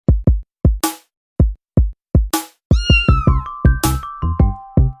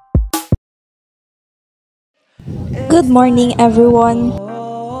Good morning everyone.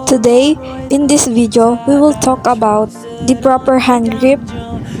 Today, in this video, we will talk about the proper hand grip,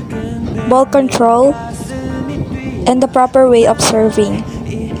 ball control, and the proper way of serving.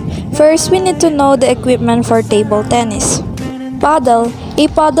 First, we need to know the equipment for table tennis. Paddle. A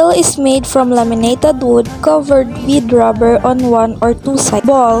paddle is made from laminated wood covered with rubber on one or two sides.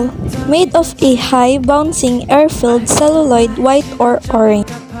 Ball, made of a high bouncing air-filled celluloid, white or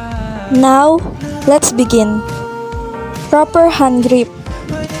orange. Now, let's begin. Proper hand grip.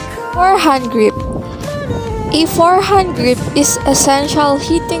 Forehand grip. A forehand grip is essential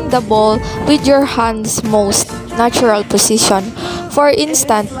hitting the ball with your hand's most natural position. For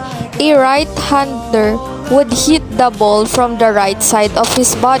instance, a right-hander would hit the ball from the right side of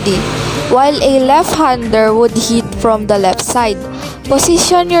his body, while a left-hander would hit from the left side.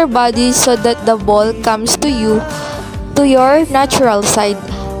 Position your body so that the ball comes to your natural side.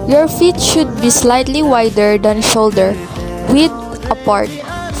 Your feet should be slightly wider than shoulder width apart.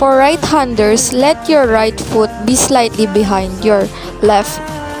 For right-handers, let your right foot be slightly behind your left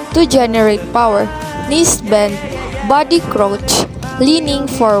to generate power. Knees bent, body crouch, leaning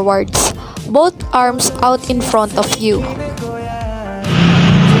forwards, both arms out in front of you. 1, 2, 3, 4,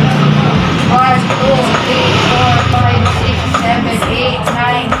 5, 6, 7, 8,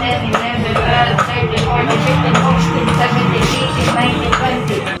 9, 10, 11, 12, 13, 14, 15, 16, 17, 18,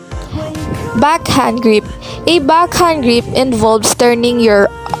 19, 20. Backhand grip. A backhand grip involves turning your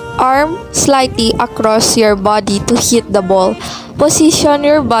arm slightly across your body to hit the ball. Position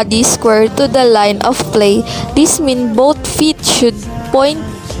your body square to the line of play. This means both feet should point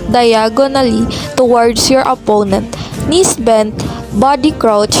diagonally towards your opponent. Knees bent, body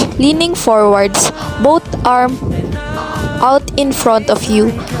crouch, leaning forwards, both arms out in front of you,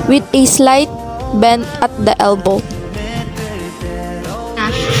 with a slight bend at the elbow.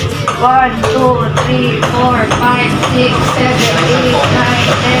 1, 2, 3, 4, 5, 6, 7, 8, 9,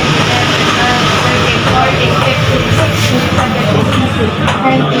 10, 11, 12, 13, 14, 15, 16, 17,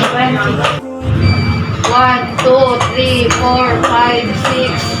 18, 19, 20. One, two, three, four, five,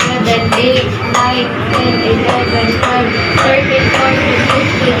 six, 7, 8, 9, 10, 11, 12, 13, 14,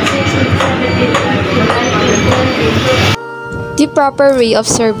 15, 16, 17, 18, 19, 20. The proper way of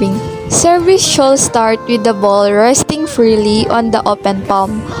serving. Service should start with the ball resting freely on the open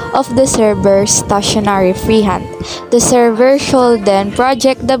palm of the server's stationary free hand. The server should then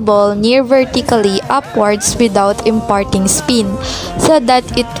project the ball near vertically upwards without imparting spin, so that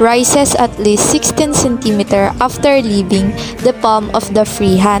it rises at least 16 cm after leaving the palm of the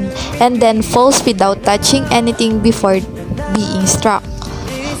free hand, and then falls without touching anything before being struck.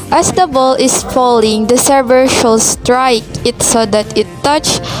 As the ball is falling, the server should strike it so that it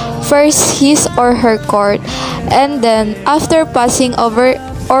touches first his or her court, and then, after passing over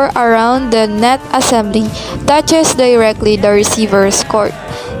or around the net assembly, touches directly the receiver's court.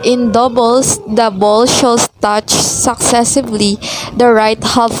 In doubles, the ball should touch successively the right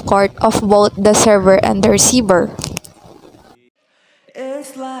half court of both the server and the receiver.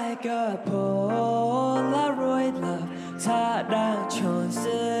 It's like a